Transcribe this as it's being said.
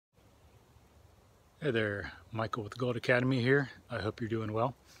Hey there, Michael with the Gold Academy here. I hope you're doing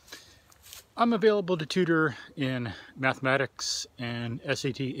well. I'm available to tutor in mathematics and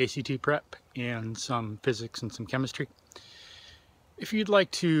SAT, ACT prep, and some physics and some chemistry. If you'd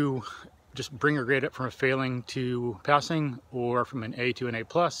like to just bring your grade up from a failing to passing, or from an A to an A+,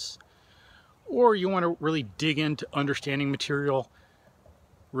 or you want to really dig into understanding material,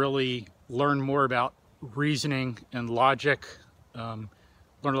 really learn more about reasoning and logic,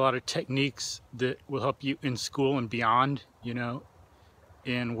 learn a lot of techniques that will help you in school and beyond,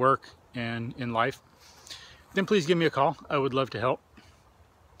 in work and in life, then please give me a call. I would love to help.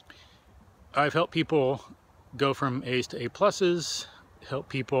 I've helped people go from A's to A+, help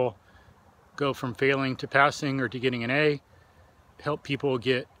people go from failing to passing or to getting an A, help people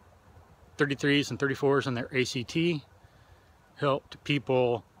get 33s and 34s on their ACT, helped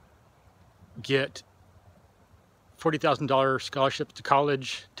people get $40,000 scholarships to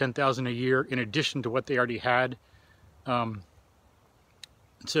college, $10,000 a year in addition to what they already had. So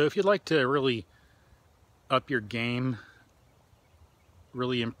if you'd like to really up your game,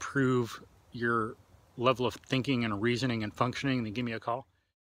 really improve your level of thinking and reasoning and functioning, then give me a call.